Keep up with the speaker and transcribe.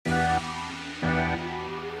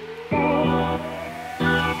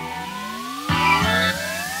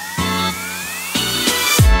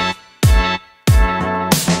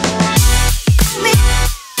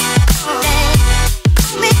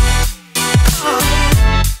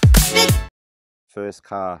First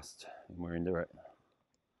cast and we're into it.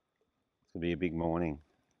 It's going to be a big morning.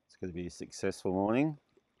 It's going to be a successful morning.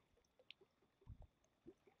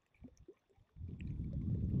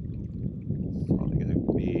 Trying to get a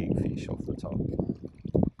big fish off the top.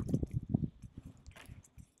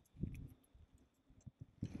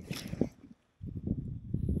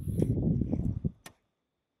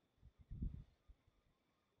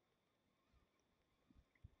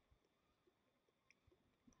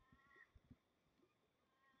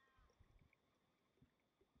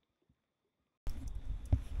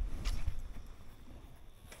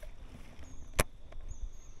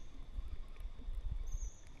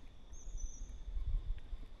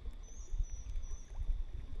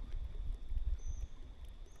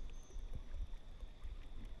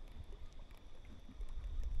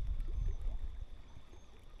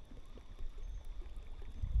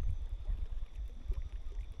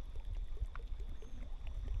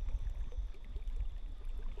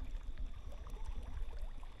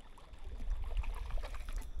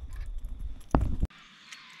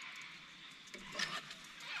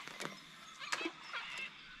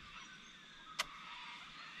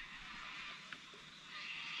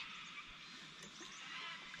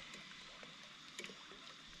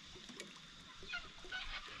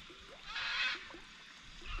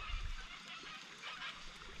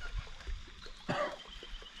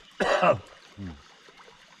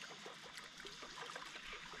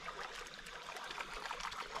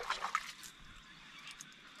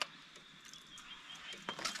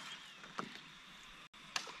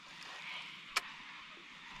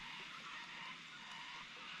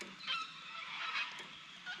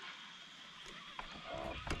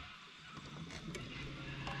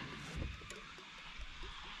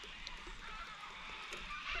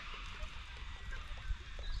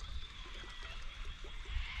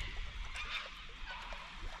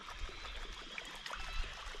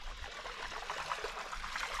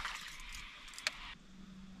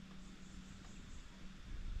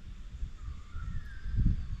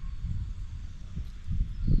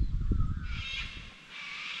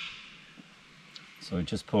 So we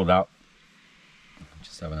just pulled up,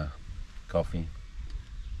 just having a coffee.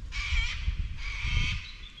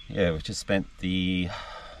 Yeah, we've just spent the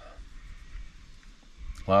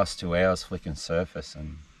last 2 hours flicking surface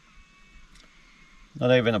and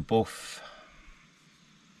not even a boof,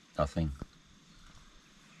 nothing.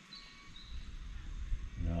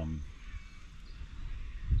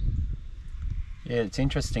 Yeah, it's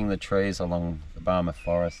interesting, the trees along the Barmah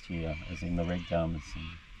Forest here, as in the red gums,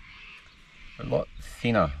 are a lot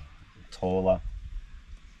thinner, taller.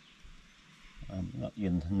 Not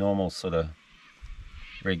your normal sort of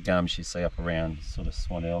red gums you see up around sort of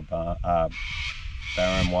Swanell,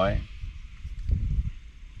 Barham way.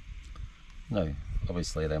 No,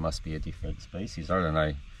 obviously there must be a different species. I don't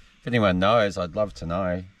know. If anyone knows, I'd love to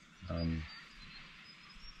know.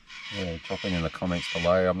 Yeah, drop in the comments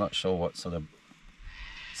below. I'm not sure what sort of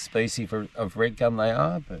species of red gum they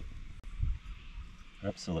are, but they're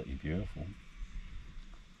absolutely beautiful.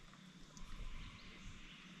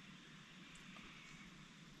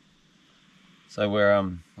 So we're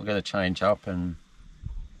going to change up and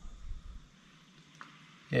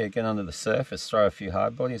yeah, get under the surface, throw a few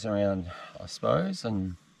hard bodies around, I suppose,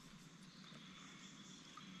 and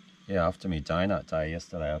yeah, after my donut day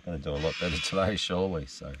yesterday, I'm going to do a lot better today, surely.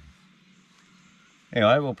 So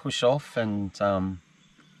anyway, we'll push off and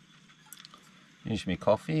finish my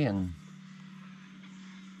coffee, and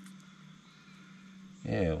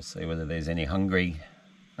yeah, we'll see whether there's any hungry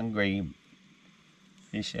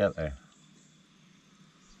fish out there.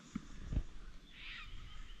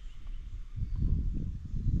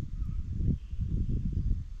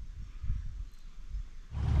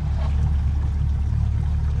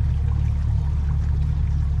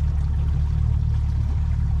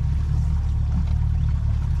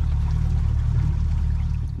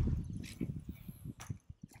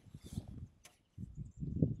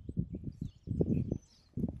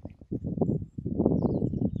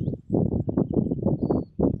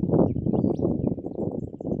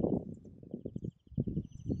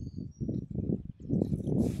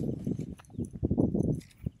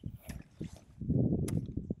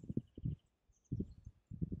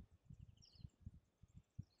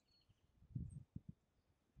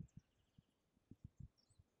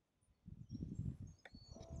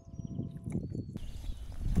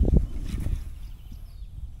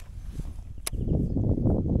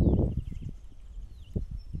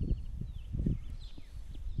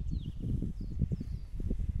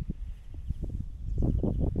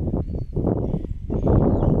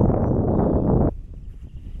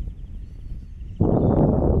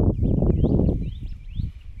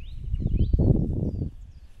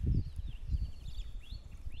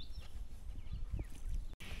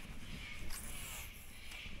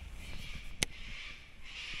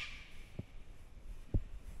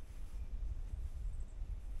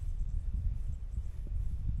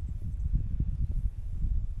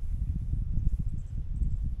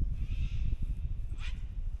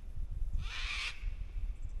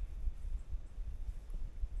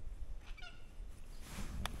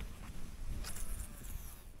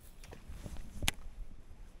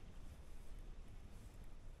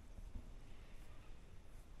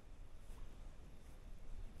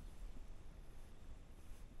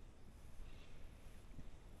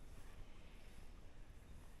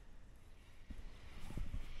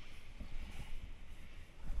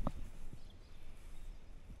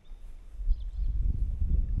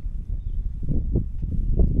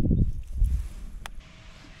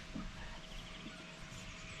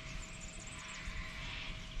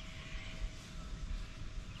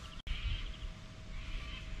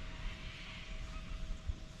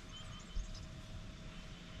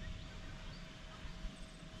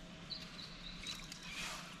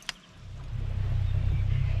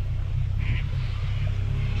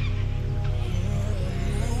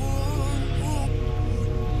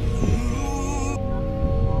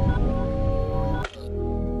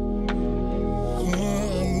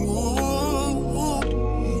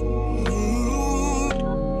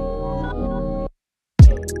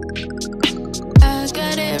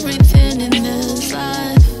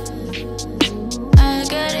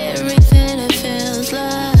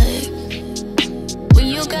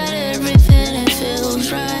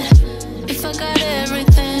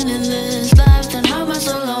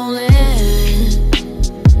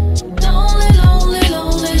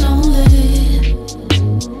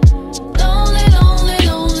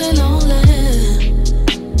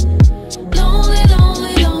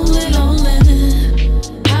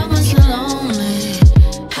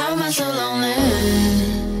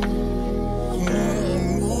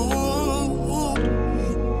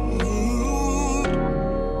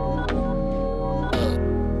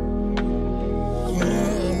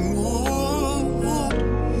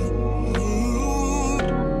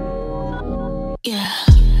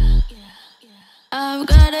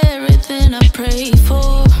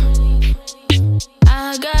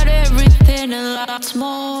 lots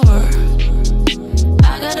more.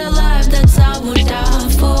 I got a life that's I would die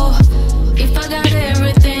for. If I got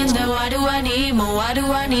everything, then why do I need more? Why do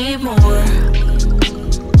I need more?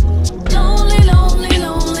 Lonely, lonely,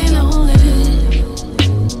 lonely, lonely.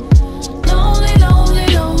 Lonely, lonely,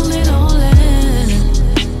 lonely, lonely.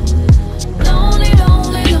 Lonely,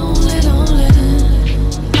 lonely, lonely, lonely.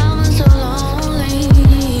 I'm so lonely.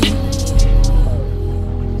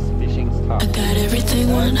 Fishing's tough. I got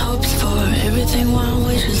everything one hopes for, everything one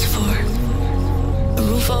wishes for. A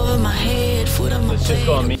roof over my head, food on my plate. It's just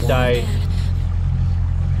gone midday.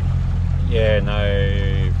 Yeah, no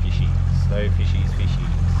fishies. No fishies.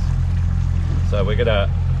 So we're gonna,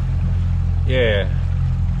 yeah,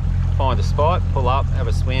 find a spot, pull up, have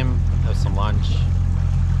a swim, have some lunch,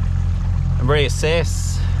 and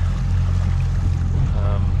reassess.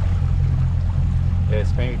 Yeah,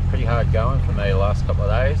 it's been pretty hard going for me the last couple of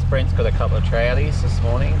days. Brent's got a couple of trouties this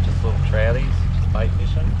morning, just little trouties, just bait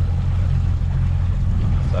fishing.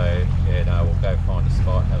 So yeah, no, we'll go find a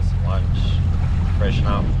spot, have some lunch, freshen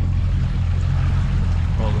up.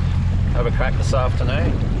 We'll have a crack this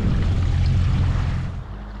afternoon.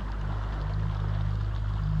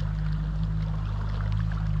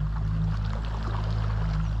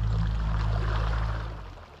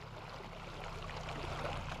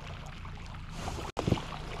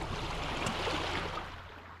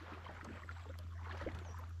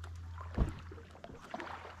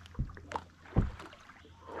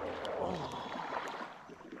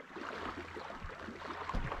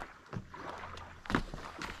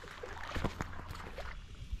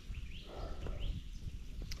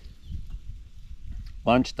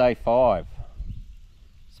 Lunch day 5.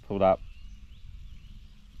 Just pulled up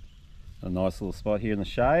a nice little spot here in the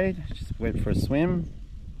shade. Just went for a swim.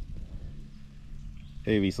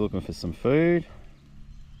 Evie's looking for some food.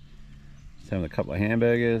 Just having a couple of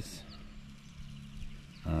hamburgers.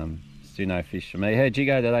 Still no fish for me. How'd you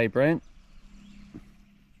go today, Brent?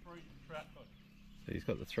 3 trout. So he's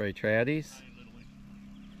got the 3 trouties.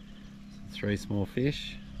 3 small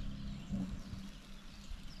fish.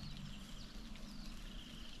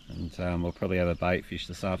 And we'll probably have a bait fish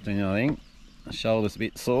this afternoon, I think. My shoulder's a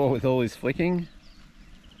bit sore with all this flicking.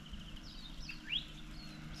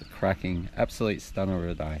 It's a cracking, absolute stunner of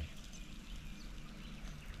a day.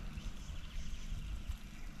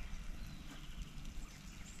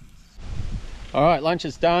 Alright, lunch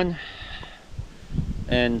is done.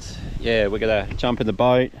 And yeah, we're gonna jump in the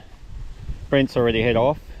boat. Brent's already head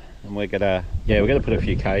off. And we're gonna put a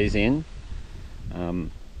few Ks in.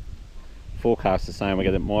 Forecast is saying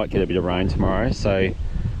might get a bit of rain tomorrow, so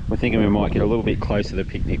we're thinking we might get a little bit closer to the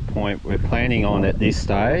picnic point. We're planning on, at this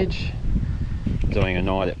stage, doing a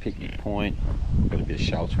night at picnic point. We've got a bit of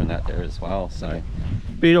shelter and that there as well, so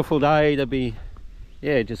beautiful day to be,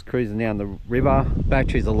 yeah, just cruising down the river.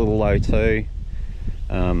 Battery's a little low too,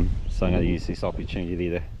 so I'm going to use this opportunity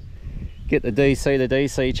to get the DC to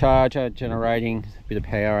DC charger, generating a bit of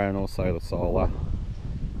power and also the solar.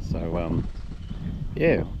 So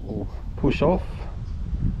yeah, we'll push off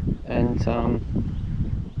and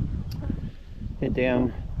head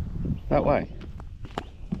down that way.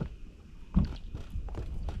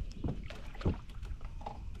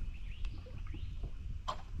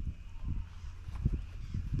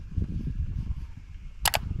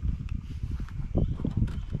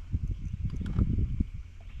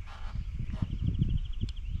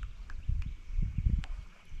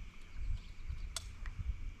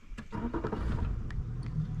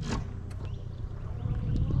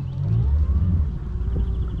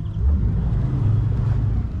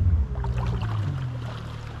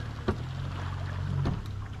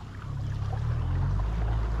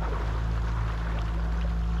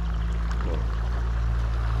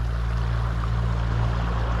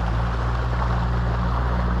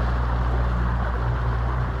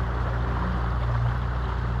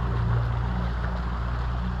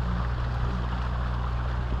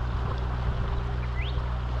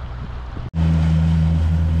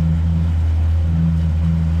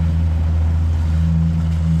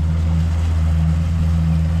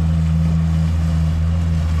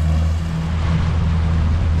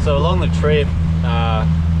 So along the trip,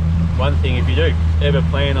 one thing, if you do ever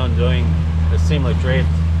plan on doing a similar drift,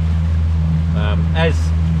 as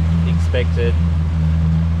expected,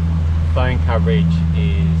 phone coverage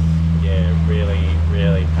is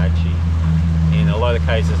really patchy. In a lot of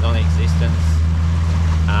cases, non-existent.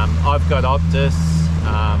 I've got Optus,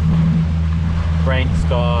 Brent's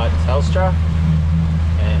got Telstra,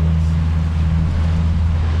 and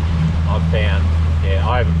I've found,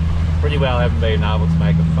 I pretty well haven't been able to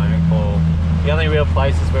make a phone call. The only real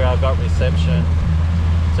places where I got reception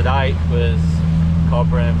to date was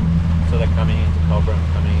Cobram, sort of coming into Cobram,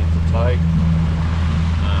 coming into Toke.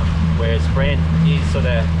 Whereas Brent, he's had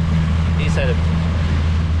a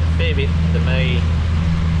fair bit to me.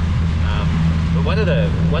 But one of the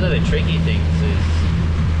tricky things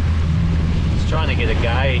is trying to get a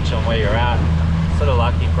gauge on where you're at. Sort of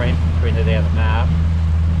lucky Brent printed out a map,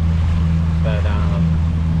 but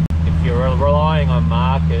if you're relying on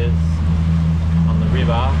markers on the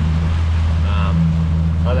river,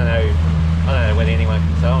 I don't know whether anyone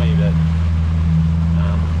can tell me, but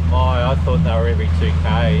I thought they were every 2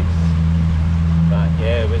 k's, but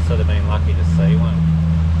yeah, we've sort of been lucky to see one.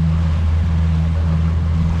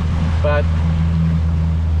 But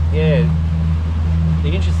yeah, the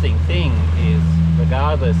interesting thing is,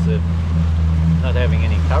 regardless of not having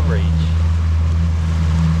any coverage,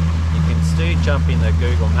 you can still jump in the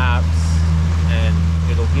Google Maps and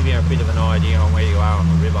it'll give you a bit of an idea on where you are on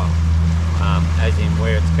the river, as in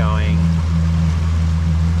where it's going,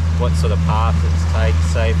 what sort of path it's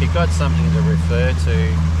takes. So if you've got something to refer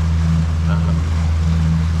to,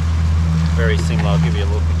 very similar. I'll give you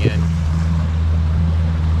a look again.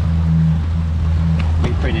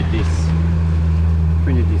 We printed this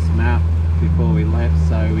map before we left,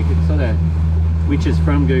 so we could sort of, which is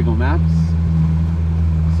from Google Maps,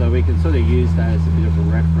 so we can sort of use that as a bit of a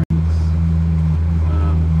reference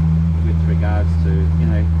with regards to, you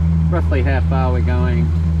know, roughly how far we're going,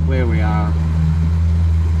 where we are, and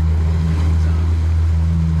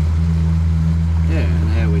yeah, and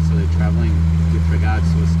how we're sort of travelling with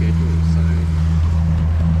regards to a schedule. So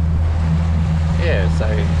yeah, so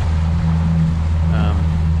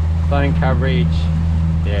phone coverage,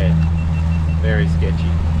 yeah, very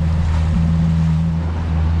sketchy.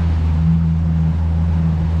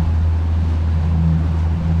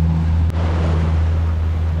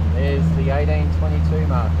 And there's the 1822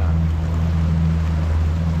 marker.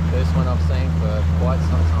 First one I've seen for quite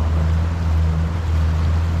some time.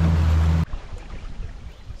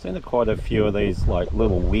 Seen quite a few of these like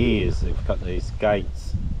little weirs. They've got these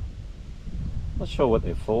gates. Not sure what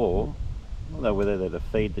they're for. I don't know whether they're to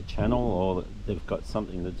feed the channel or they've got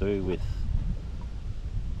something to do with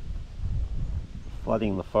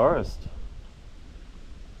flooding the forest.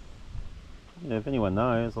 Yeah, if anyone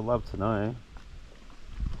knows, I'd love to know.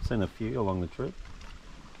 I've seen a few along the trip.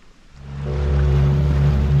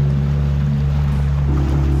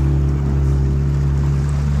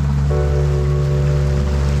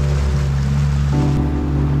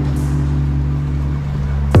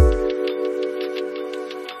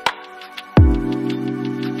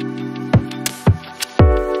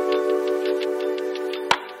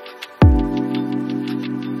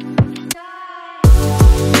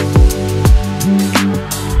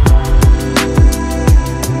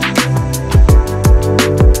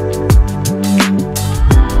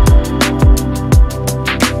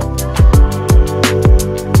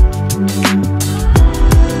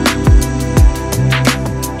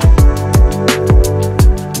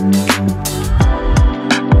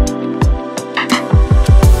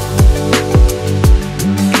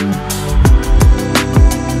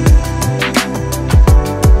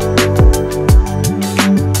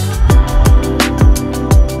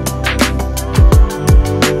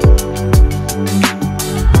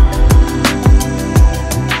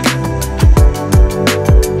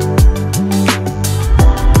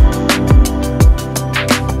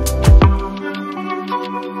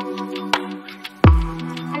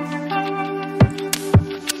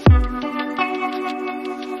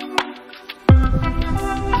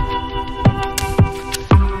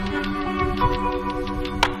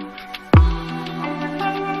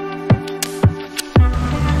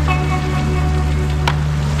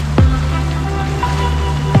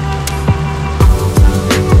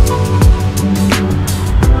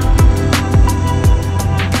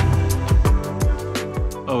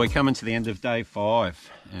 We're coming to the end of day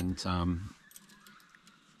 5, and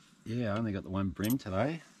yeah, I only got the one bream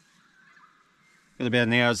today. Got about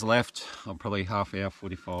an hour's left, or probably half hour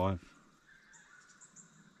 45.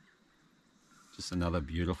 Just another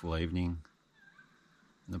beautiful evening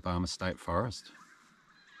in the Barmah State Forest.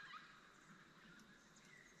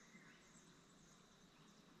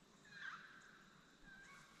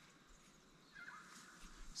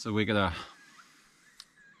 So we're gonna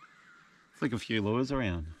flick a few lures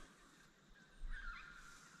around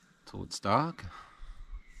till it's dark.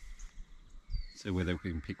 See whether we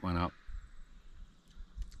can pick one up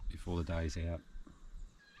before the day's out.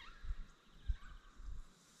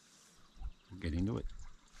 We'll get into it.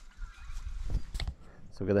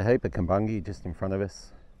 So we've got a heap of kumbungi just in front of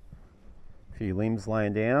us. A few limbs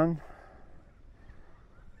laying down.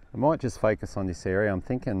 I might just focus on this area. I'm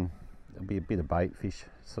thinking there'll be a bit of bait fish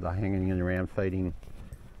sort of hanging around feeding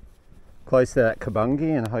close to that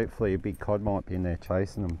kabungi, and hopefully a big cod might be in there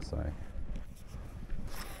chasing them. So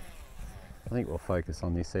I think we'll focus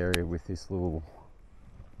on this area with this little,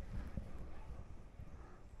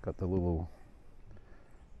 got the little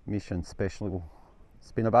Mission Special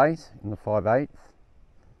spinnerbait in the 5/8.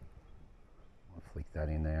 I'll flick that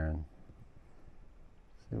in there and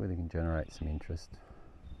see whether we can generate some interest.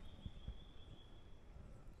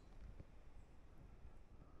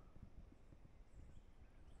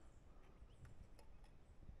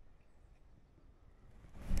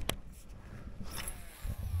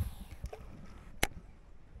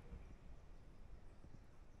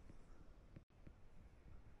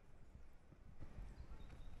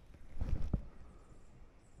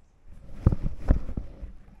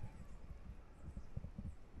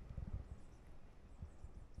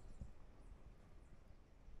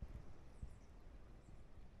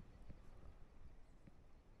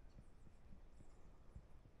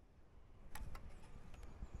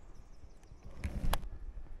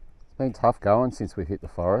 Been tough going since we hit the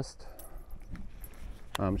forest.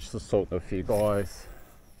 Just talking to a few guys.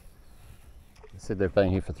 They said they've been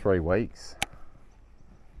here for 3 weeks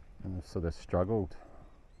and they've sort of struggled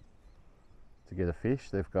to get a fish.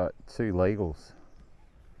 They've got 2 legals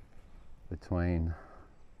between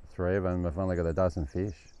the 3 of them. They've only got a dozen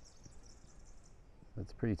fish.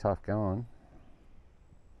 It's pretty tough going.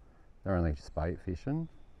 They're only just bait fishing.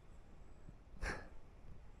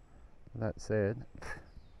 That said,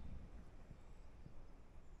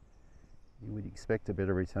 you would expect a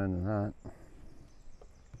better return than that.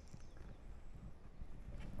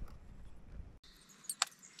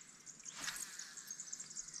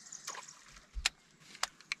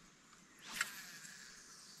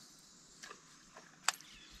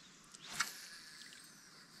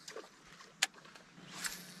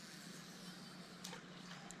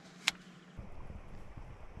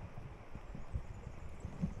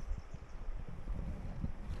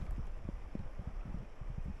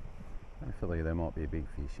 Hopefully there might be a big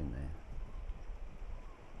fish in there.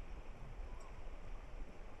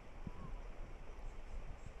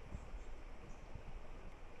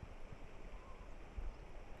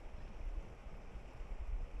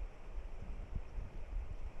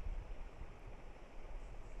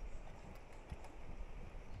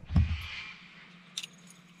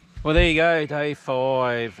 Well, there you go, day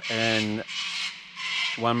 5 and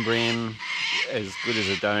 1 bream as good as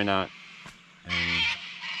a donut. And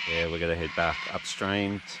yeah, we're going to head back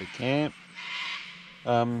upstream to camp.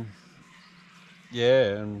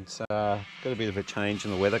 Yeah, and got a bit of a change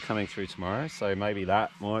in the weather coming through tomorrow, so maybe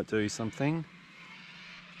that might do something.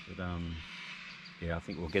 But yeah, I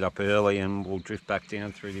think we'll get up early and we'll drift back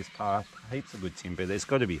down through this path. Heaps of good timber. There's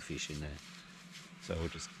got to be fish in there, so we'll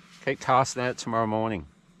just keep casting out tomorrow morning.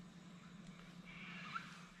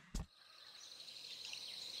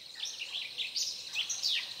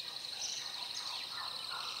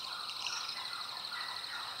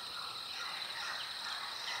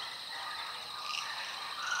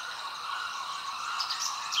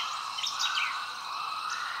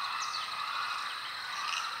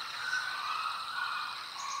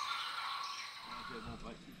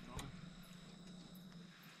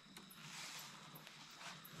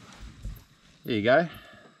 There you go.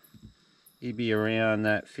 He'd be around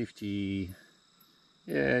that 50,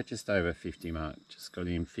 yeah, just over 50 mark. Just got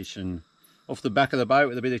him fishing off the back of the boat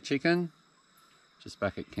with a bit of chicken, just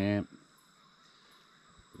back at camp.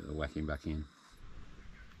 We'll whack him back in.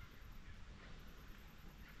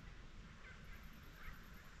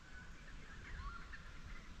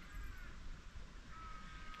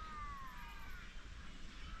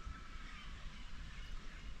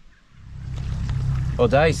 Well,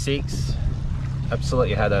 day 6,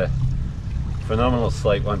 absolutely had a phenomenal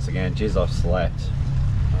sleep once again. Jeez, I've slept.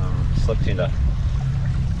 Slept into,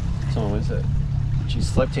 what time was it? She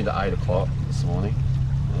slept into 8 o'clock this morning.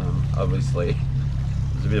 Obviously,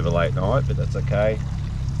 it was a bit of a late night, but that's okay.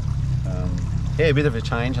 Yeah, a bit of a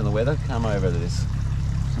change in the weather. Come over to this,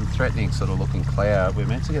 some threatening sort of looking cloud. We're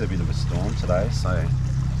meant to get a bit of a storm today, so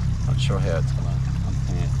not sure how it's going to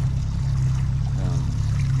unpan.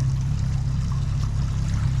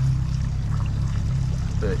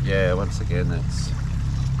 But yeah, once again, it's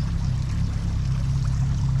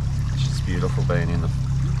just beautiful being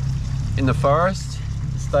in the forest,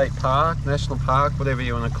 state park, national park, whatever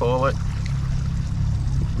you want to call it.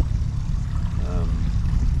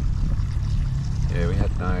 Yeah, we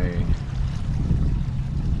had no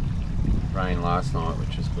rain last night,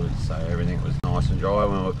 which was good, so everything was nice and dry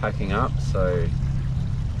when we were packing up. So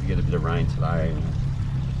we get a bit of rain today, and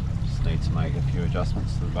just just need to make a few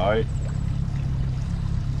adjustments to the boat.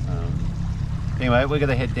 Anyway, we're going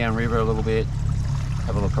to head down river a little bit,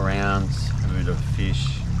 have a look around, have a bit of a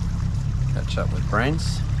fish, catch up with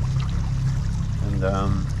Brents, and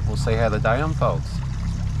we'll see how the day unfolds.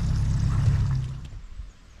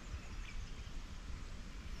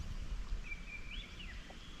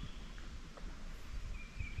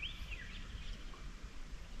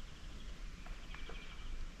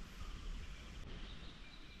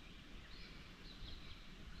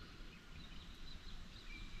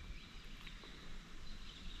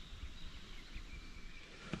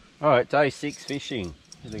 Alright, day 6 fishing.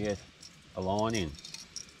 Here to get a line in.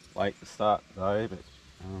 Late to start though, but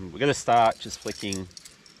we're going to start just flicking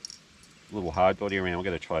a little hard body around. We're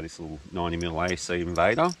going to try this little 90mm AC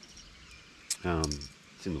Invader.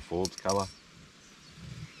 It's in the Forbes colour.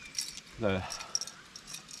 Got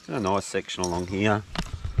a nice section along here.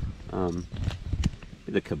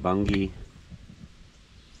 Bit of kabungi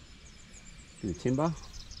in the timber.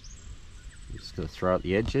 Just got to throw out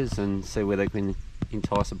the edges and see where they can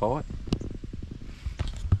entice a bite.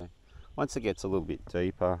 Once it gets a little bit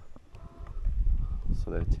deeper,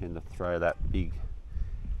 so they tend to throw that big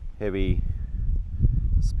heavy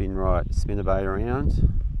spinnerbait around.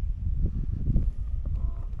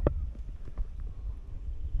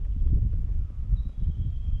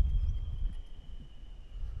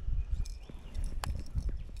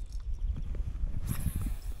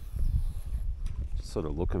 Just sort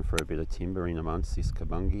of looking for a bit of timber in amongst this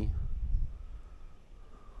kabungi.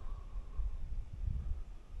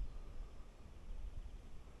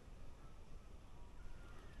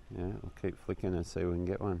 Yeah, we'll keep flicking and see if we can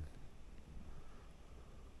get one.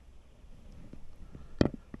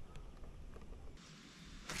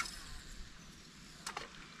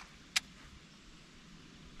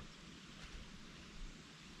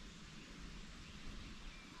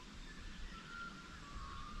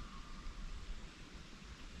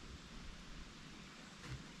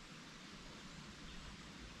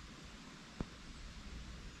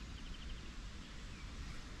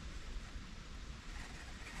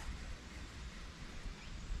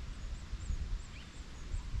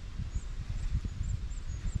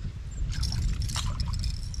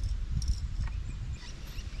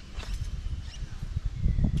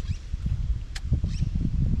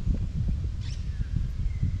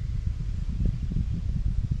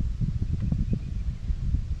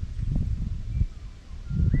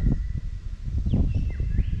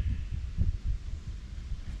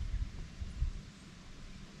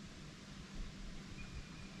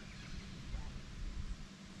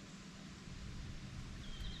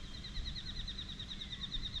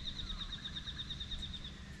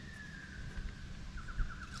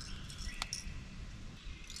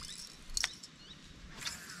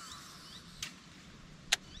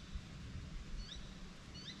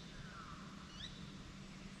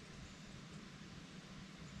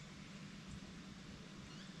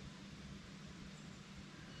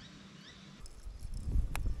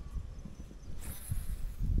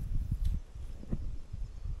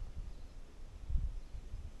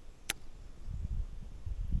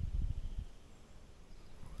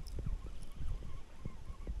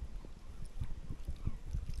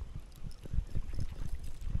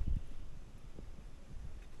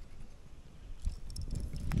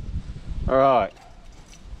 Alright,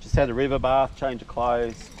 just had a river bath, change of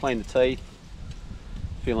clothes, clean the teeth,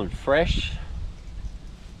 feeling fresh.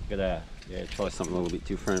 Gotta try something a little bit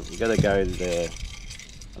different. We gotta go to the,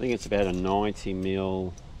 I think it's about a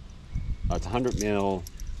 90mm, it's 100mm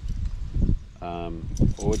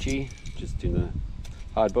orgy, just in the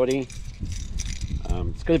hard body.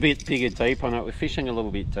 It's got a bit bigger deep on it. We're fishing a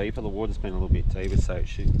little bit deeper, the water's been a little bit deeper, so it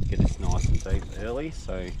should get us nice and deep early.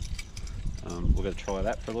 So we're going to try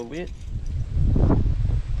that for a little bit.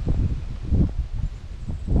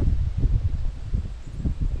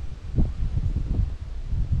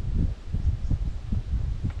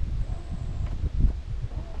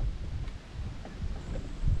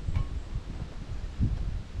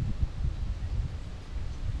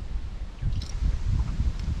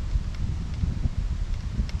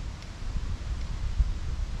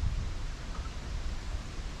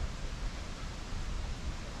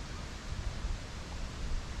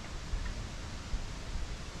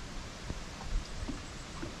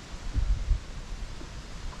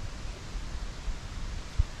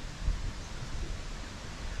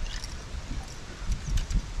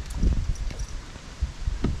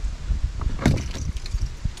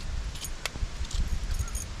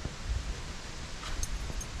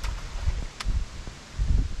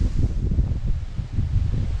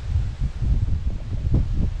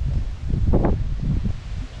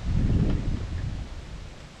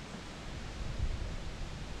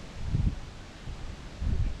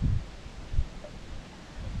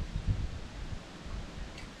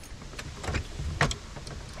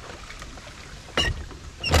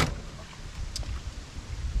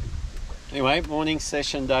 Anyway, morning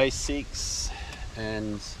session day 6,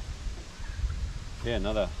 and yeah,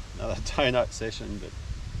 another donut session, but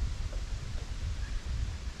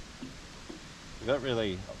we got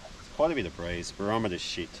really quite a bit of breeze. Barometer's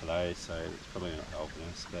shit today, so it's probably not helping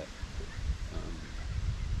us, but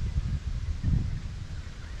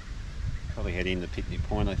probably head into Picnic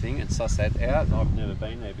Point, I think, and suss that out. I've never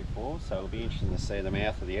been there before, so it'll be interesting to see the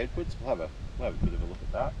mouth of the Edwards. We'll have a bit of a look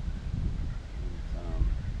at that. And,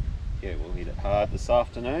 yeah, we'll hit it hard this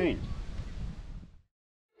afternoon.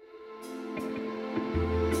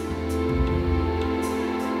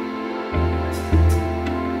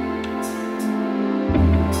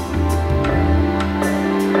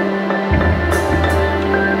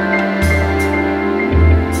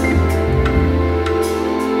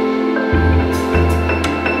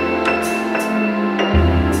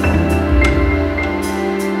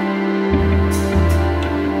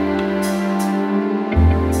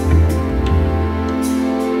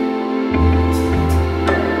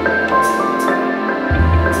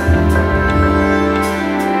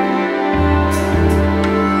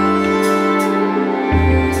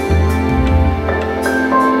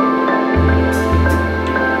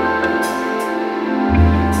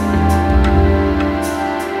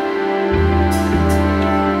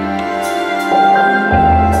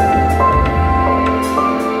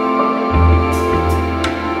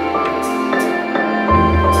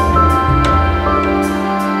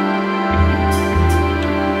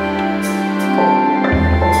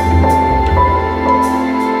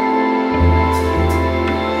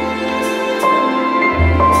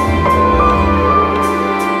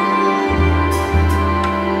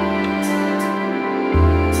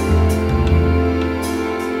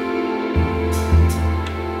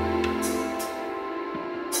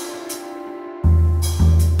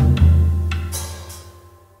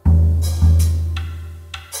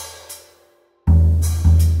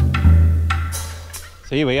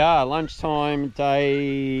 So here we are, lunchtime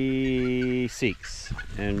day 6,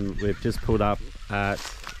 and we've just pulled up at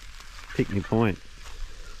Picnic Point.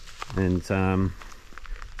 And so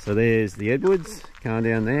there's the Edwards going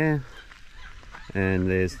down there,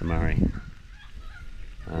 and there's the Murray.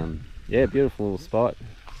 Yeah, beautiful little spot,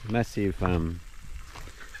 massive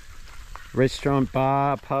restaurant,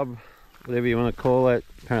 bar, pub, whatever you want to call it.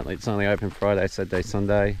 Apparently it's only open Friday, Saturday,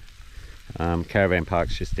 Sunday. Caravan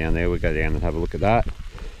park's just down there. We'll go down and have a look at that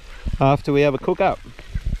after we have a cook up.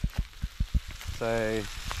 So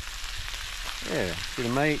yeah, bit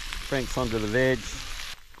of meat, Frank's onto the veg.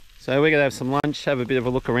 So we're gonna have some lunch, have a bit of a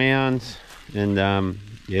look around, and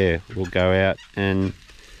yeah, we'll go out and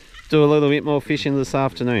do a little bit more fishing this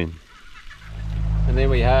afternoon. And then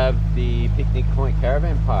we have the Picnic Point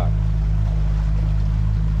Caravan Park.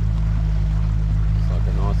 It's like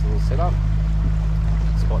a nice little setup.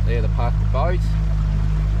 Spot there to park the boat.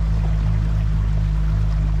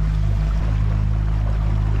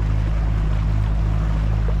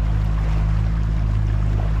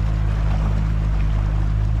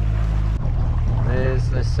 There's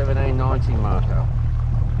the 1790 marker.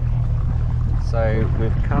 So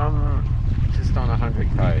we've come just on 100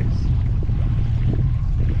 k's.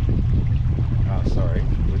 Oh, sorry.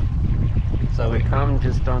 So we've come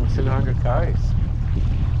just on 200 k's.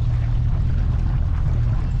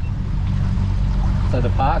 So the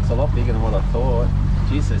park's a lot bigger than what I thought.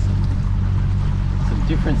 Geez, there's some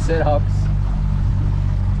different setups.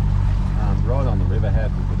 Right on the river, how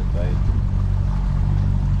good would it be?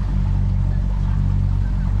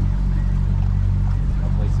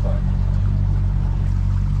 Lovely spot.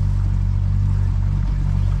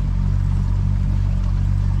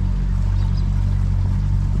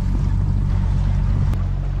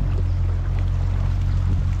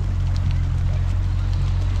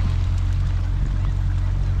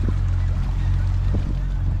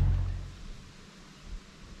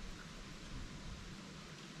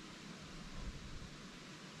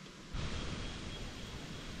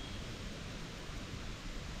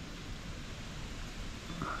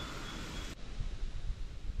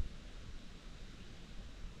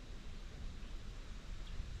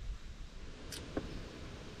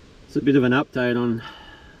 It's a bit of an update on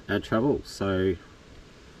our travels. So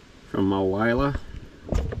from my whaler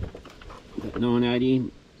at 980,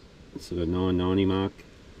 sort of 990 mark,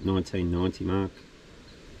 1990 mark,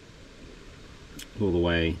 all the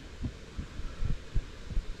way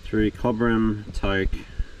through Cobram, Toke,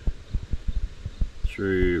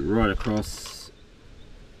 through right across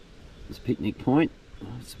this Picnic Point.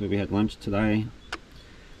 That's where we had lunch today.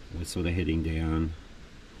 We're sort of heading down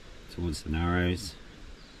towards the Narrows.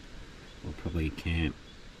 We'll probably camp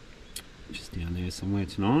just down there somewhere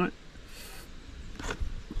tonight.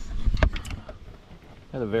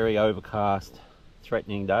 Had a very overcast,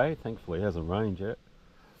 threatening day. Thankfully it hasn't rained yet.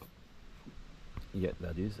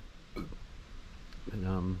 That is. But,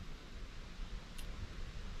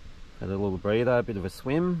 had a little breather, a bit of a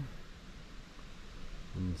swim,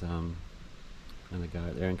 and I'm gonna go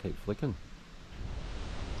out there and keep flicking.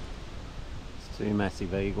 It's two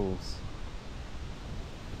massive eagles.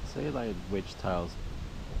 See, they had wedge tails.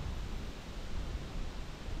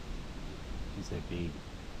 Geez, they're big.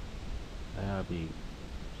 They are big.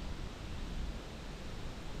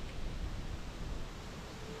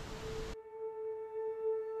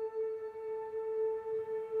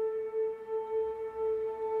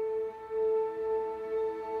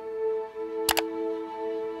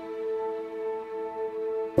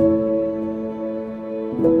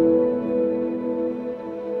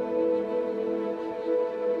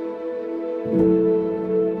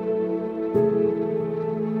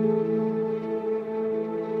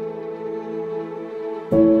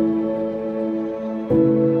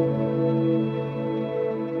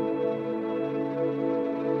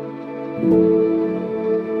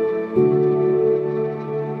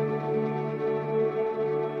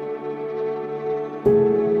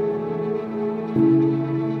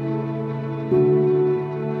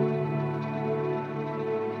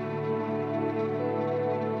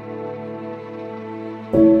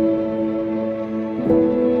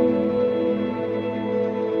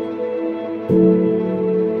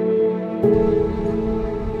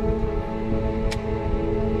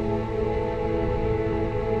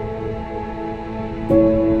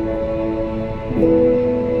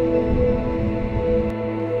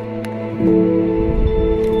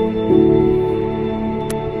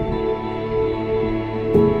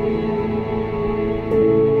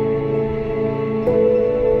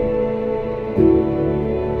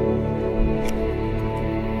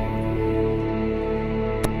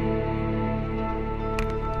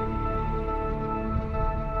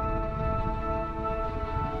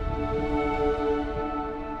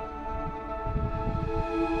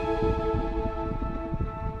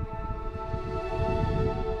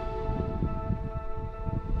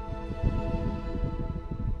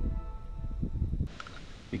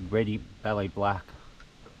 Big reddy belly black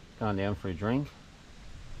going down for a drink.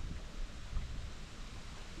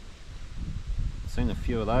 Seen a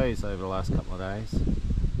few of those over the last couple of days.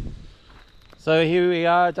 So here we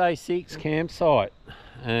are, day 6 campsite,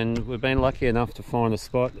 and we've been lucky enough to find a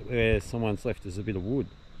spot where someone's left us a bit of wood,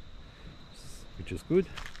 which is good.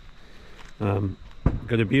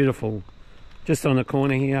 Got a beautiful, just on the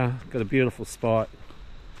corner here, got a beautiful spot.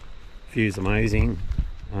 View's amazing.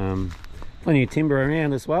 Plenty of timber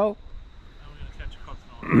around as well. And we're going to catch a cod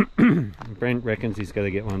tonight. Brent reckons he's got to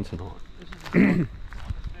get one tonight. This is the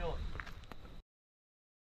cod.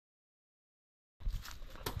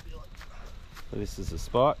 Let's feel it. So this is the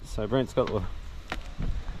spot. So Brent's got the,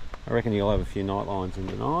 I reckon he'll have a few night lines in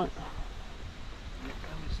tonight. Yeah,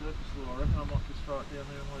 only surface lure. I reckon I might just throw it down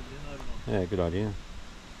there and let it in overnight. Yeah, good idea.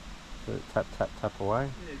 So tap, tap, tap away. Yeah,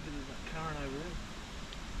 because there's that current over there.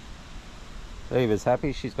 Eva's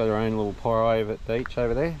happy. She's got her own little pyro at the beach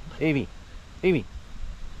over there. Evie, Evie.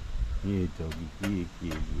 Yeah, doggy.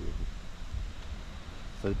 Yeah.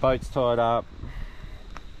 So the boat's tied up.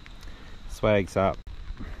 Swag's up.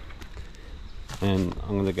 And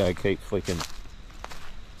I'm going to go keep flicking.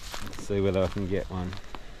 See whether I can get one.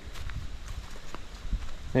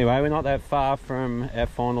 Anyway, we're not that far from our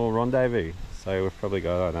final rendezvous. So we've probably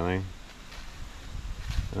got, I don't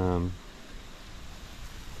know,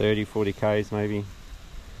 30-40 k's maybe,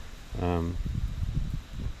 and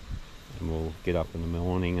we'll get up in the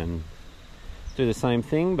morning and do the same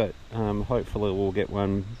thing, but hopefully we'll get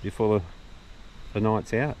one before the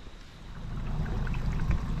night's out.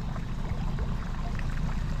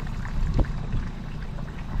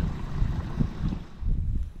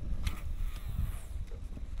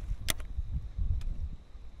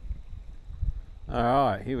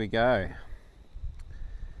 Alright, here we go.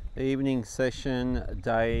 Evening session,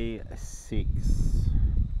 day 6.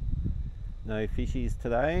 No fishies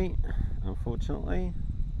today, unfortunately.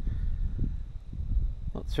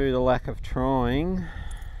 Not through the lack of trying.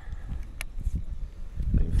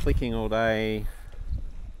 Been flicking all day.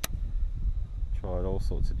 Tried all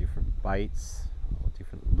sorts of different baits, or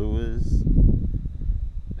different lures.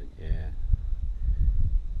 But yeah,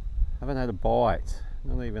 haven't had a bite,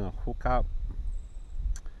 not even a hook up.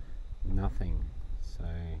 Nothing. So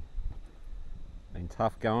been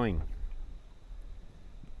tough going,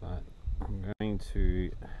 but I'm going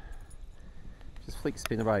to just flick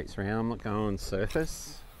spinnerbaits around. I'm not going on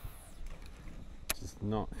surface, just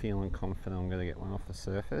not feeling confident I'm going to get one off the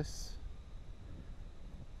surface.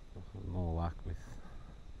 More luck with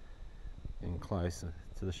Getting closer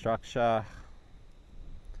to the structure,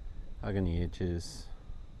 hugging the edges,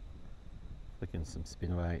 flicking some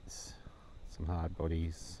spinnerbaits, some hard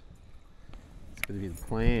bodies. It's going to be the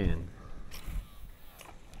plan.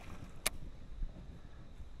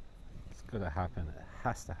 It's got to happen. It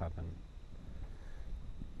has to happen.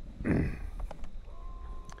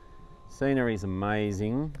 Scenery is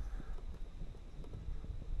amazing.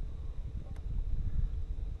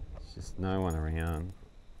 There's just no one around.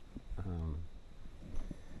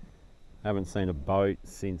 Haven't seen a boat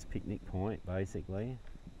since Picnic Point, basically.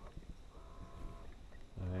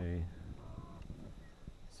 So,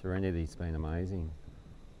 serenity's been amazing.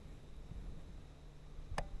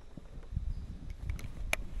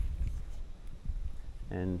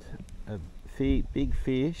 And a big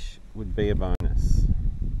fish would be a bonus.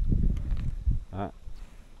 But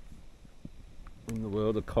in the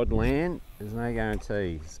world of cod land, there's no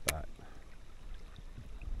guarantees, but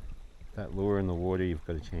that lure in the water, you've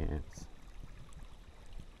got a chance.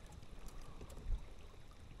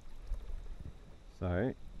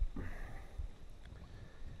 So,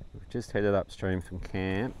 we've just headed upstream from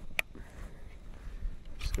camp.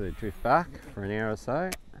 Just got to drift back for an hour or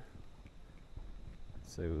so.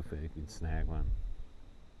 Let's see if we can snag one.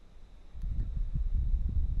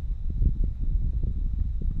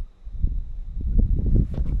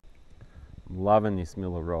 I'm loving this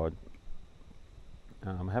Miller rod.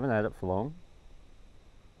 I haven't had it for long.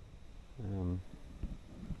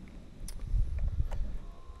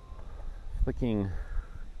 Flicking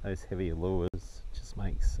those heavier lures just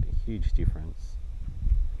makes a huge difference.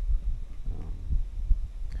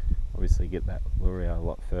 Obviously get that lure out a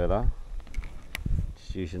lot further.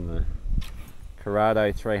 Just using the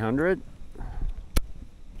Corrado 300,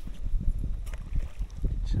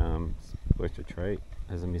 which worked a treat,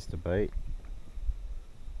 hasn't missed a beat.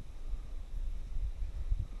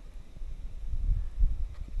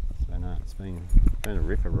 So no, it's been a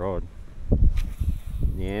ripper rod.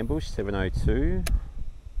 In the ambush, 702.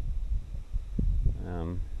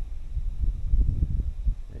 Yeah,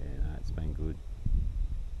 no, it's been good.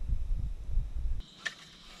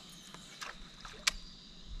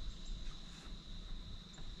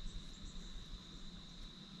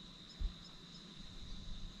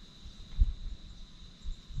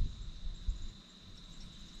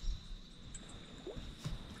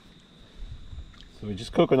 So we're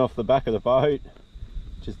just cooking off the back of the boat.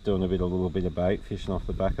 Just doing a little bit of bait, fishing off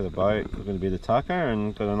the back of the boat, cooking a bit of tucker,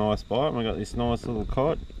 and got a nice bite. And we got this nice little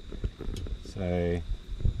cod. So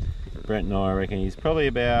Brent and I reckon he's probably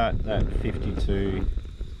about that 52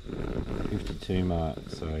 mark.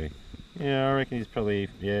 So yeah, I reckon he's probably,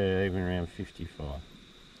 yeah, even around 55.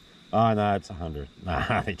 Oh no, it's 100.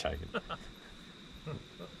 Nah, they're joking.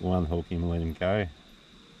 One hook him, let him go.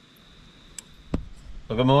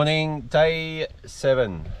 Well, good morning, day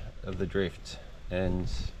 7 of the drift.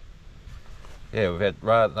 And yeah, we've had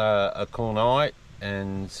rather a cool night,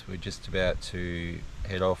 and we're just about to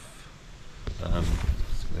head off. Just gonna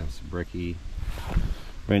have some brekkie.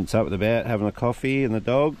 Brent's up and about having a coffee and the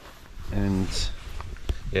dog, and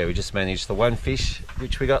yeah, we just managed the one fish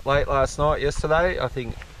which we got late last night. Yesterday, I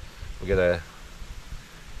think we're gonna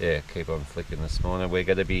keep on flicking this morning. We're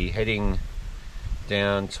going to be heading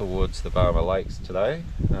down towards the Barmah Lakes today,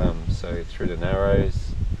 so through the Narrows.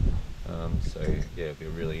 So yeah, it'll be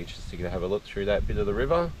really interesting to have a look through that bit of the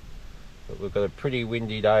river. But we've got a pretty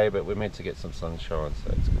windy day, but we're meant to get some sunshine,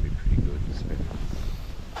 so it's going to be pretty good. So.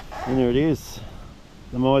 And there it is,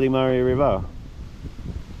 the mighty Murray River.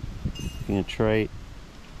 Looking a treat.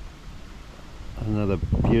 Another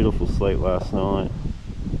beautiful sleep last night.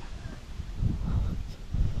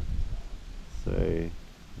 So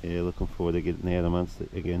yeah, looking forward to getting out amongst it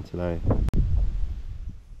again today.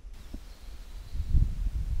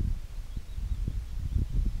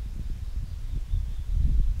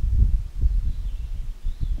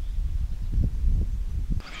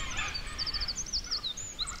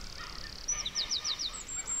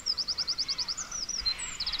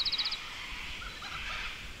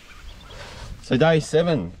 So day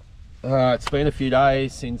 7, it's been a few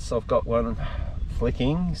days since I've got one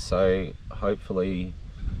flicking, so hopefully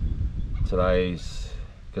today's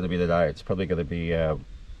going to be the day. It's probably going to be our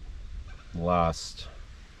last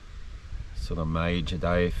sort of major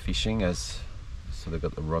day of fishing, as sort of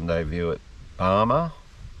got the rendezvous at Barmah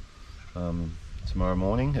tomorrow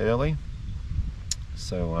morning early.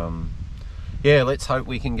 So yeah, let's hope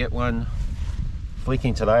we can get one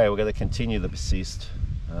flicking today. We're going to continue to persist.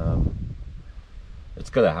 It's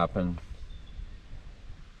got to happen.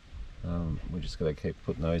 We're just got to keep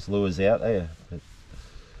putting those lures out there. But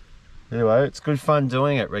anyway, it's good fun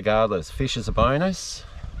doing it regardless. Fish is a bonus.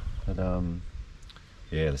 But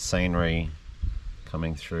yeah, the scenery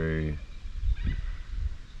coming through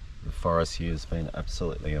the forest here has been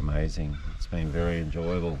absolutely amazing. It's been very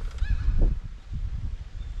enjoyable.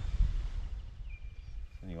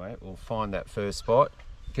 Anyway, we'll find that first spot,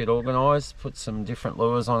 get organised, put some different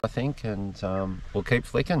lures on I think, and we'll keep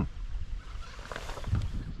flicking.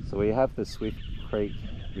 So we have the Swift Creek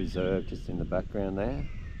Reserve just in the background there.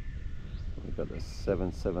 We've got the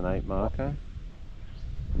 778 marker,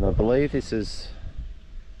 and I believe this is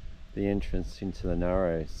the entrance into the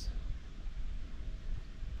Narrows.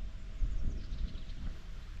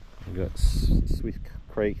 We've got Swift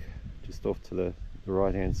Creek just off to the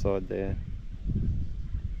right hand side there.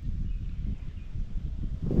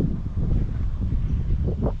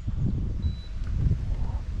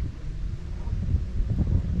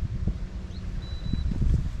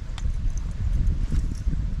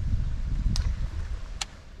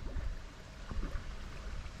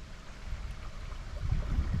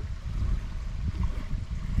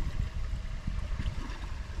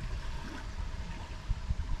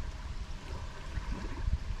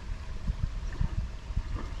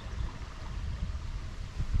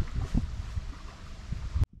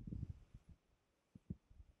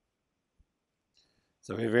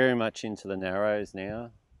 So we're very much into the Narrows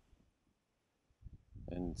now,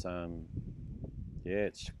 and yeah,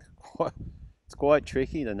 it's quite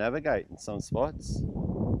tricky to navigate in some spots,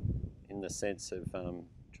 in the sense of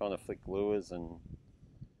trying to flick lures and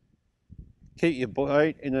keep your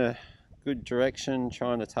boat in a good direction,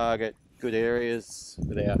 trying to target good areas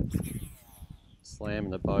without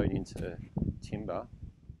slamming the boat into timber.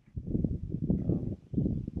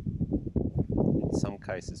 In some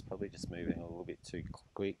cases probably just moving a little bit too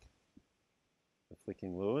quick for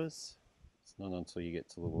flicking lures. It's not until you get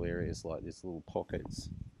to little areas like this, little pockets,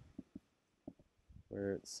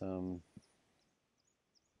 where it's sort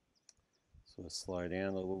of slow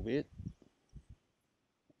down a little bit.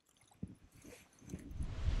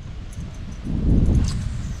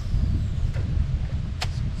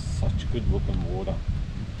 Such good looking water.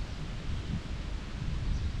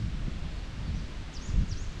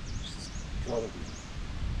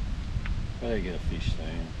 Gotta get a fish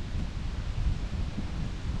soon.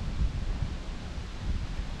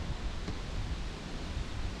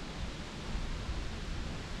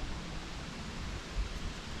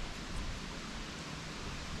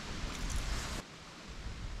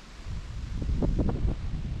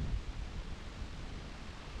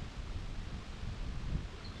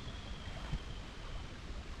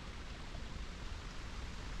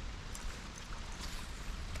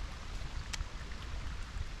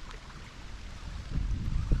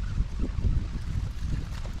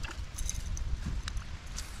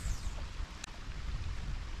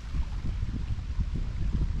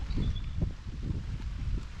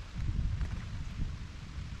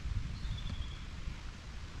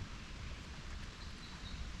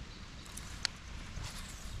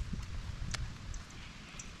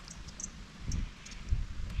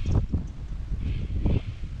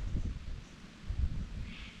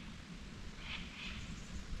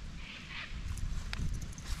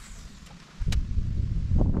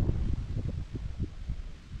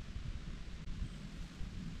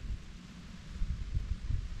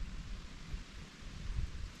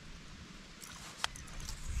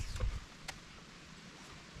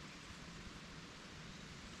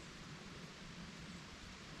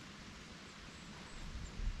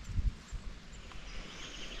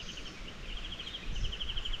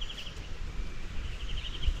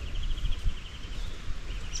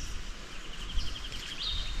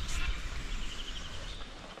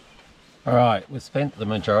 Alright, we've spent the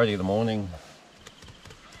majority of the morning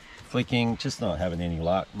flicking, just not having any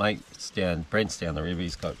luck. Brent's down the river,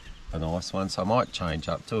 he's got a nice one, so I might change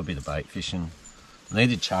up, do a bit of bait fishing. I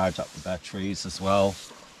need to charge up the batteries as well.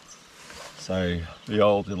 So the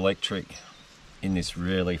old electric in this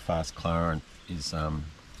really fast current is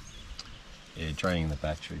draining the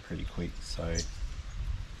battery pretty quick. So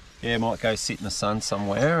yeah, might go sit in the sun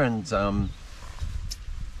somewhere and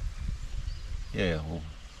yeah, we'll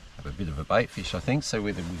have a bit of a bait fish I think, so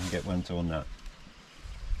whether we can get one doing that.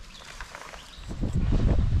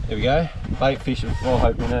 There we go, bait fish at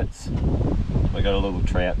 4 minutes. We got a little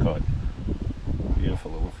trout cod.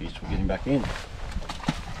 Beautiful little fish, we'll get him back in.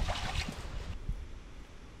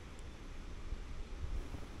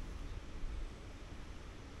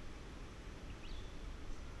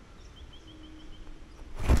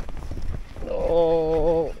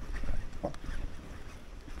 Oh!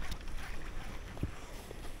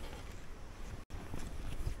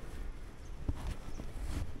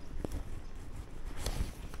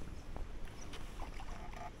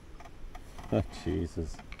 Oh,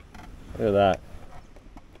 Jesus. Look at that.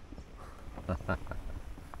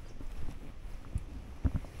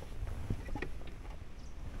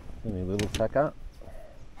 Any little sucker.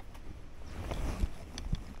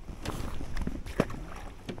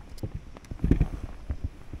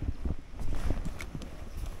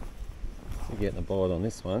 So getting a bite on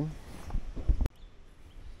this one.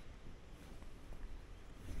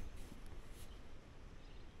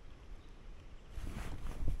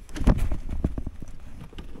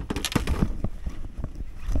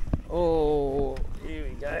 Oh, here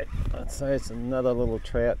we go. I'd say it's another little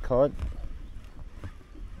trout cod.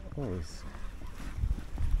 Oh, he's...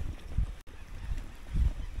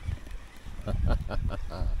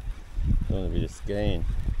 doing a bit of skiing.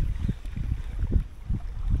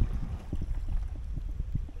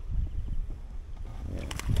 Yeah.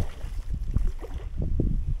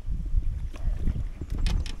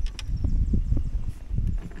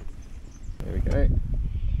 There we go.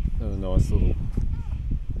 Another nice little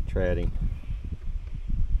trouting.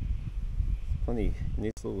 Plenty in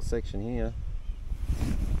this little section here.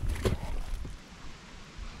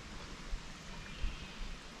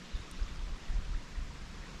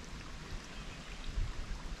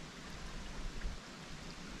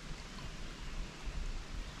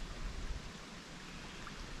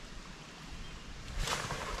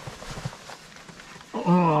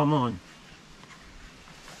 Oh, I'm on.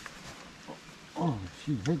 Oh,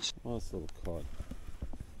 huge. Nice little cod.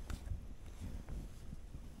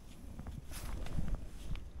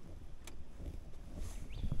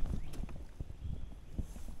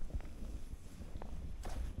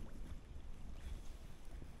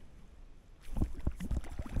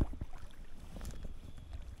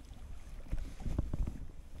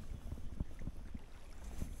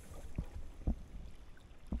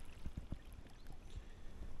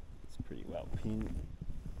 Pretty well pinned.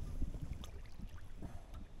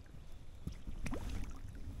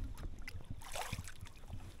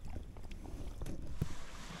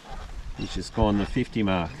 He's just gone the 50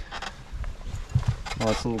 mark.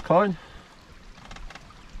 Nice little cod.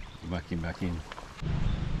 Back in.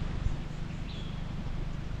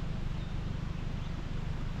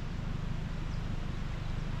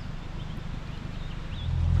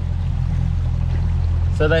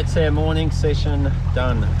 So that's our morning session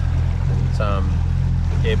done.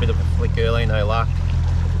 Yeah, a bit of a flick early, no luck.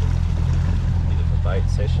 Bit of a bait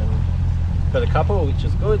session. Got a couple, which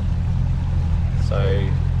is good. So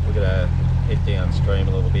we're gonna head downstream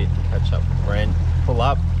a little bit, catch up with Brent, pull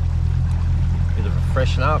up, bit of a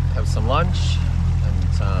freshen up, have some lunch,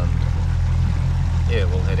 and yeah,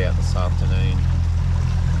 we'll head out this afternoon.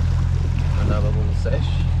 Another little sesh.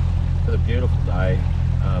 Got a beautiful day.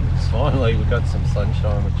 Finally we got some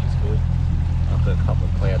sunshine, which is good after a couple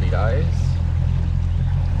of cloudy days.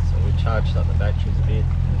 So we charged up the batteries a bit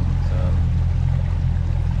and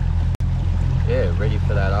yeah, ready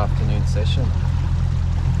for that afternoon session.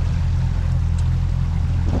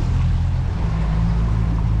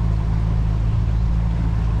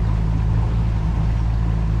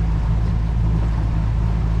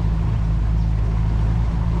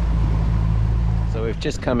 So we've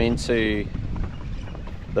just come into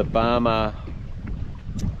the Barmah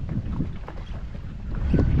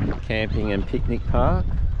camping and picnic park,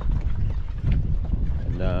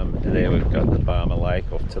 and there we've got the Barmah Lake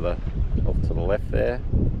off to the left there.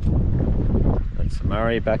 That's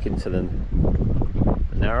Murray back into the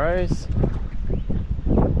Narrows.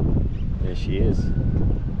 There she is.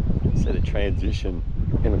 See the transition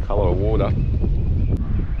in the colour of water.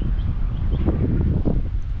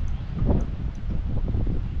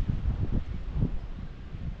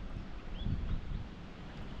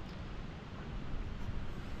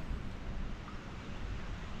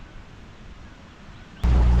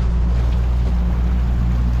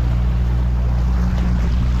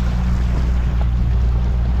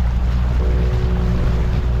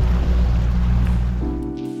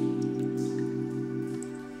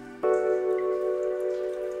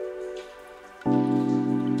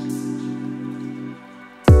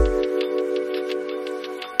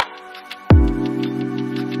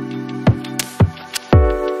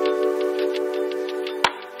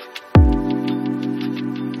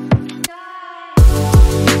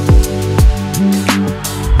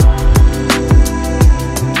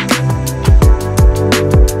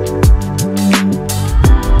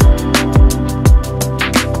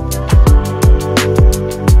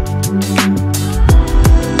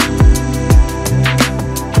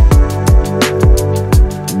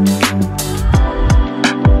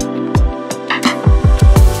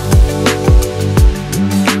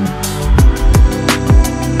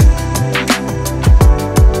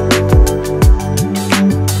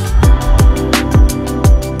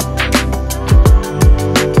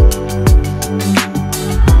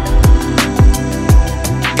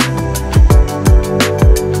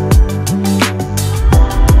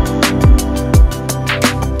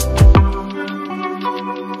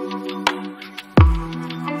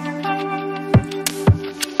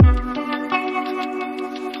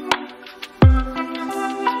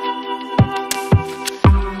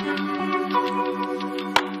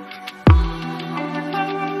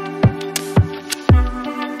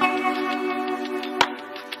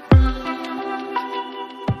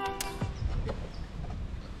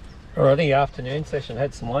 Alrighty, afternoon session,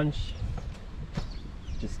 had some lunch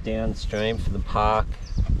just downstream for the park.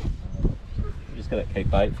 We're just going to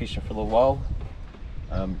keep bait fishing for a little while.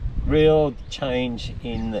 Real change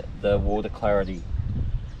in the water clarity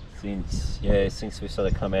since we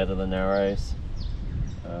sort of come out of the Narrows.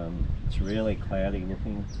 It's really cloudy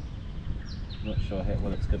looking. Not sure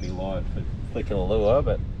what it's going to be like for flicking a lure,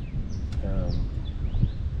 but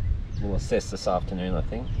we'll assess this afternoon, I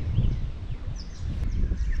think.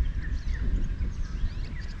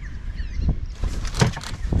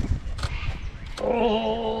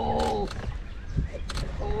 Oh,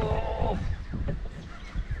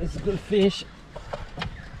 it's a good fish.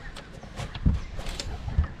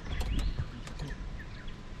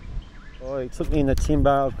 Oh, he took me in the timber.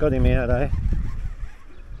 I've got him out, eh?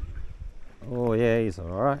 Oh yeah, he's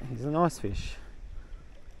alright. He's a nice fish.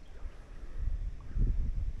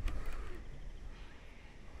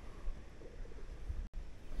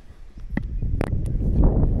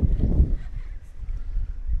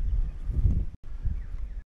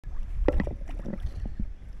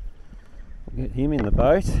 Get him in the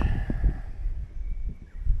boat.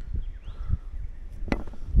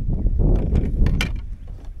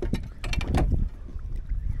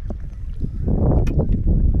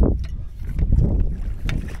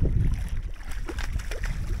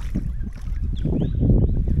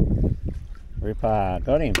 Ripper,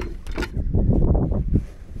 got him.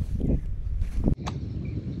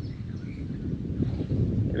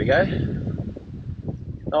 Here we go.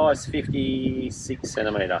 Nice 56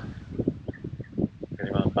 centimetre. Got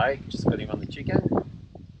him on bait, just got him on the chicken.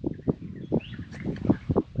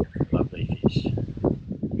 Lovely fish.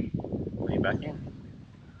 Pull him back in.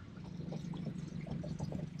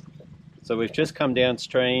 So we've just come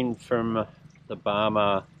downstream from the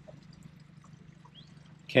Barmah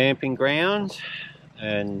camping ground,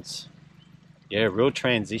 and yeah, real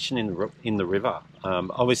transition in the river.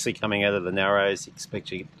 Obviously coming out of the Narrows,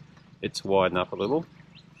 expecting it to widen up a little,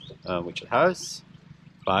 which it has,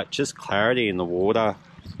 but just clarity in the water,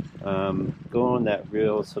 going that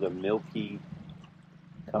real sort of milky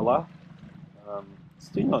colour.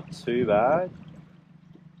 Still not too bad,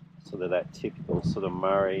 sort of that typical sort of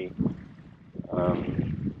Murray.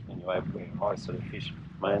 Anyway, I sort of fish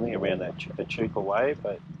mainly around that Echuca way,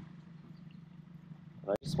 but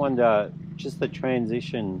I just wonder, just the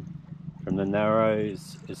transition from the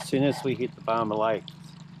Narrows, as soon as we hit the Barmah Lakes,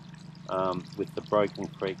 with the Broken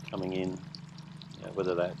Creek coming in,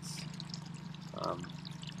 whether that's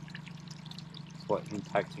what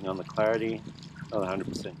impacting on the clarity, not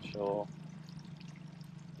 100% sure.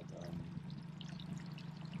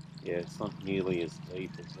 Yeah, it's not nearly as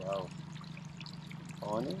deep as well.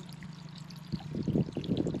 Finding.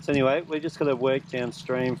 So anyway, we're just going to work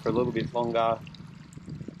downstream for a little bit longer.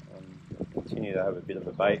 Continue to have a bit of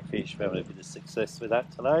a bait fish. We're having a bit of success with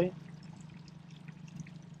that today.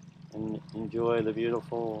 And enjoy the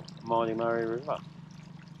beautiful Mighty Murray River.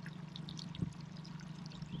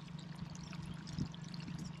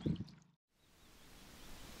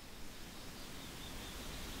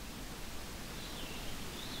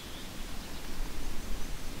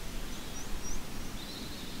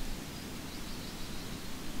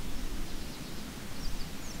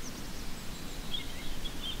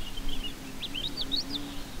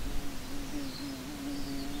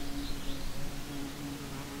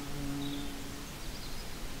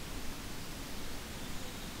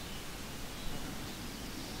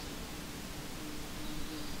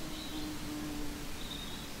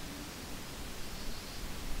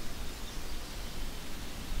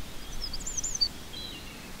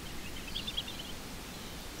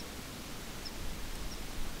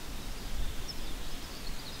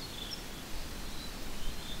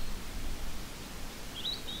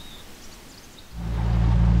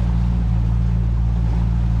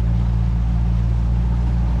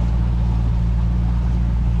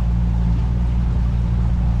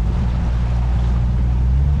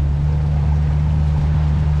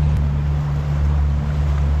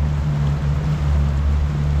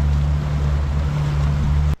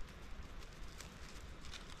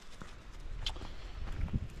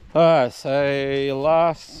 Alright, so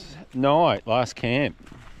last camp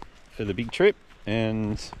for the big trip,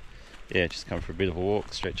 and yeah, just come for a bit of a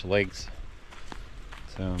walk, stretch the legs.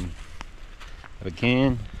 So have a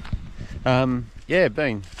can. Yeah,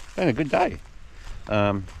 been a good day.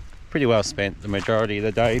 Pretty well spent the majority of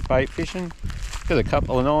the day bait fishing. Got a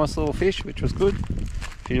couple of nice little fish, which was good. A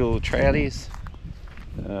few little trouties.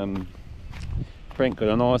 Brent got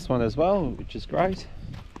a nice one as well, which is great.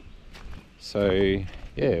 So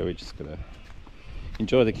yeah, we're just gonna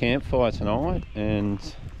enjoy the campfire tonight, and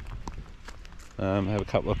have a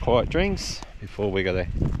couple of quiet drinks before we gotta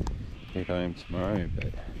head home tomorrow.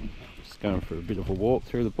 But just going for a bit of a walk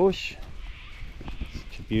through the bush.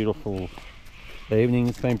 Such a beautiful evening.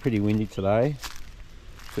 It's been pretty windy today.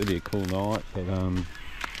 Should be a cool night, but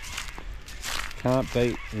can't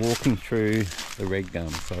beat walking through the red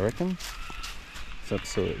gums, I reckon. It's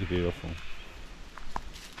absolutely beautiful.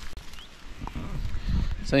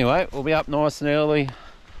 So anyway, we'll be up nice and early.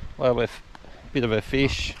 We'll have a bit of a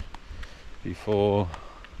fish before,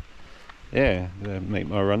 yeah, meet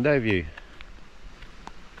my rendezvous.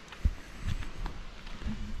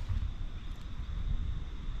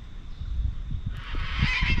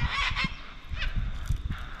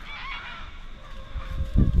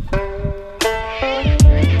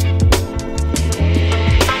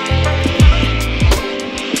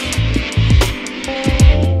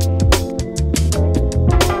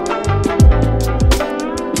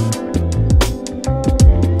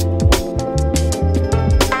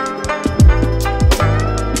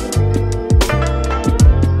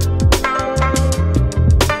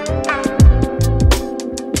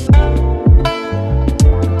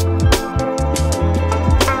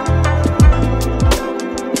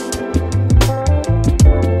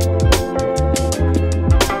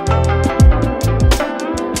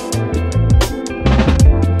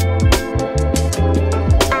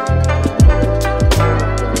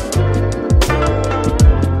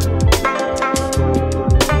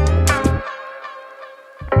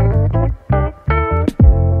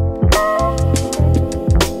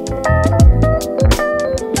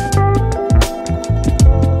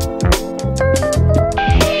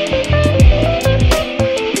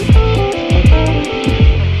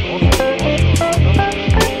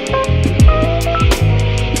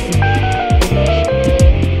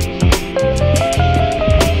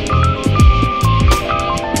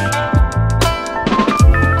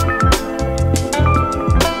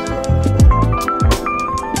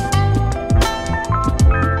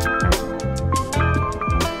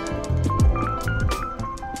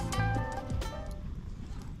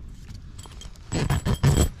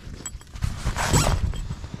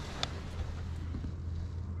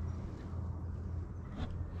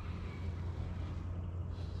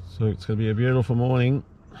 So it's going to be a beautiful morning.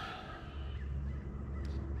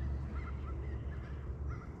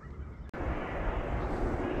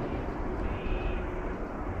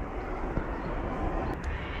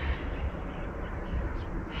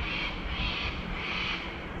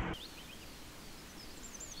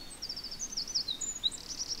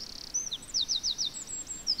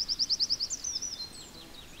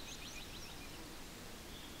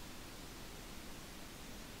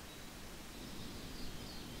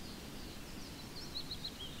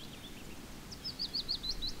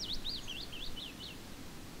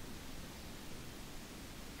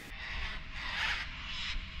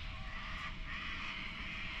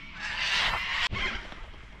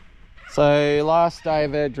 So last day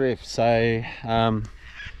of our drift, so yeah, got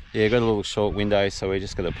a little short window, so we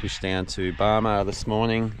just got to push down to Barmah this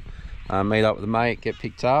morning, meet up with a mate, get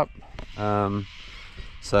picked up.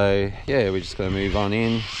 So yeah, we're just going to move on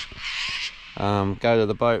in, go to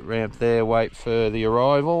the boat ramp there, wait for the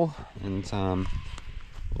arrival, and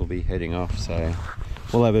we'll be heading off. So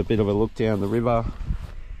we'll have a bit of a look down the river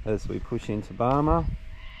as we push into Barmah,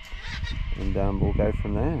 and we'll go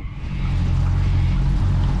from there.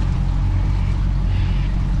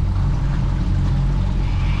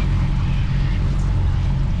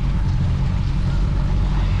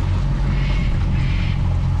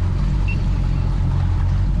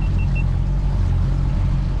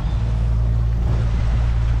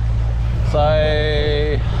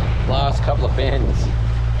 So, last couple of bends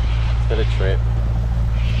for the trip.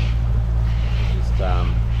 Just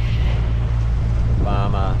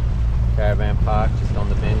Barmah Caravan Park, just on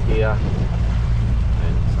the bend here,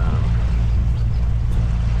 and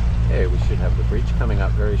yeah, we should have the bridge coming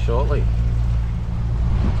up very shortly.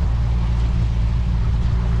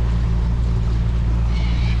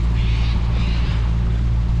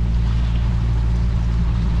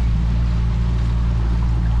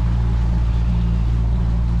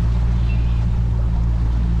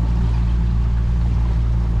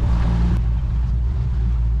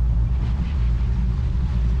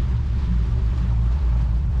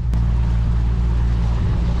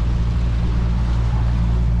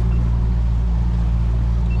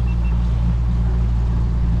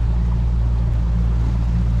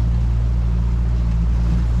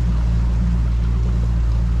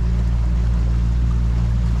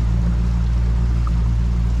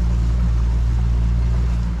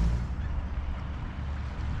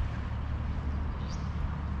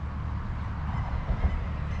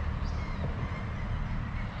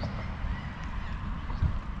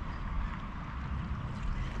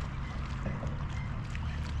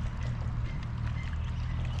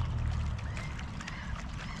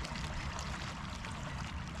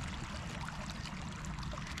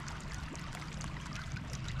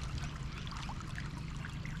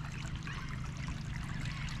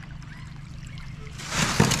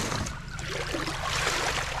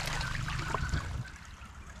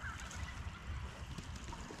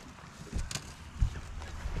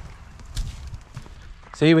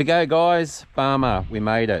 So here we go, guys. Barmah, we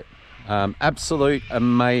made it. Absolute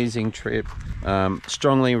amazing trip.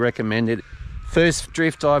 Strongly recommended. First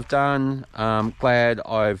drift I've done. Glad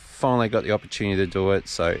I've finally got the opportunity to do it.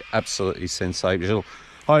 So absolutely sensational.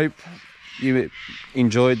 Hope you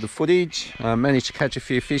enjoyed the footage. Managed to catch a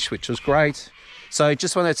few fish, which was great. So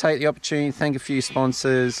just want to take the opportunity to thank a few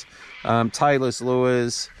sponsors. Taylor's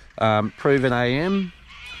Lures, Proven AM,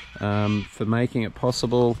 for making it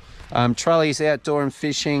possible. Trolleys Outdoor and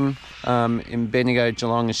Fishing in Bendigo,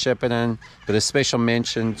 Geelong and Shepparton, but a special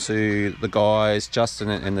mention to the guys, Justin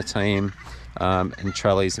and the team, and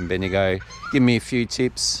Trolleys in Bendigo. Give me a few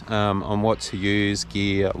tips on what to use,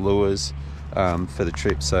 gear, lures for the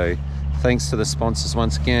trip. So thanks to the sponsors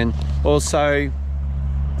once again. Also,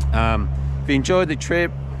 if you enjoyed the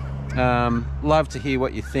trip, love to hear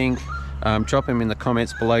what you think. Drop them in the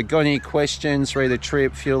comments below. Got any questions, re the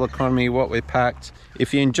trip, fuel economy, what we packed?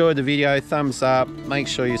 If you enjoyed the video, thumbs up, make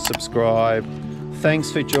sure you subscribe.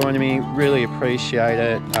 Thanks for joining me, really appreciate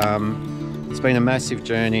it. It's been a massive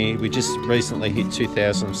journey. We just recently hit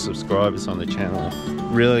 2,000 subscribers on the channel.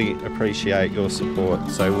 Really appreciate your support.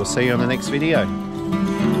 So we'll see you on the next video.